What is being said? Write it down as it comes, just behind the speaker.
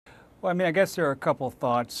Well, I mean, I guess there are a couple of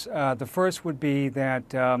thoughts. The first would be that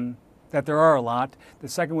that there are a lot. The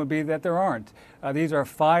second would be that there aren't. These are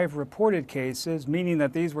 5 reported cases, meaning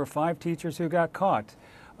that these were 5 teachers who got caught.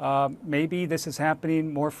 Maybe this is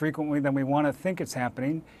happening more frequently than we want to think it's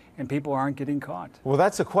happening, and people aren't getting caught. Well,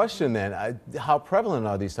 that's a question then. How prevalent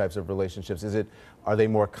are these types of relationships? Are they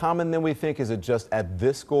more common than we think? Is it just at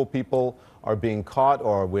this school people are being caught,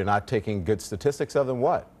 or we're not taking good statistics of them?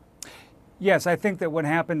 What? Yes, I think that what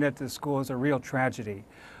happened at the school is a real tragedy,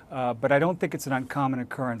 but I don't think it's an uncommon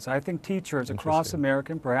occurrence. I think teachers across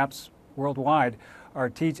America, and perhaps worldwide,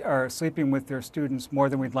 are sleeping with their students more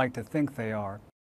than we'd like to think they are.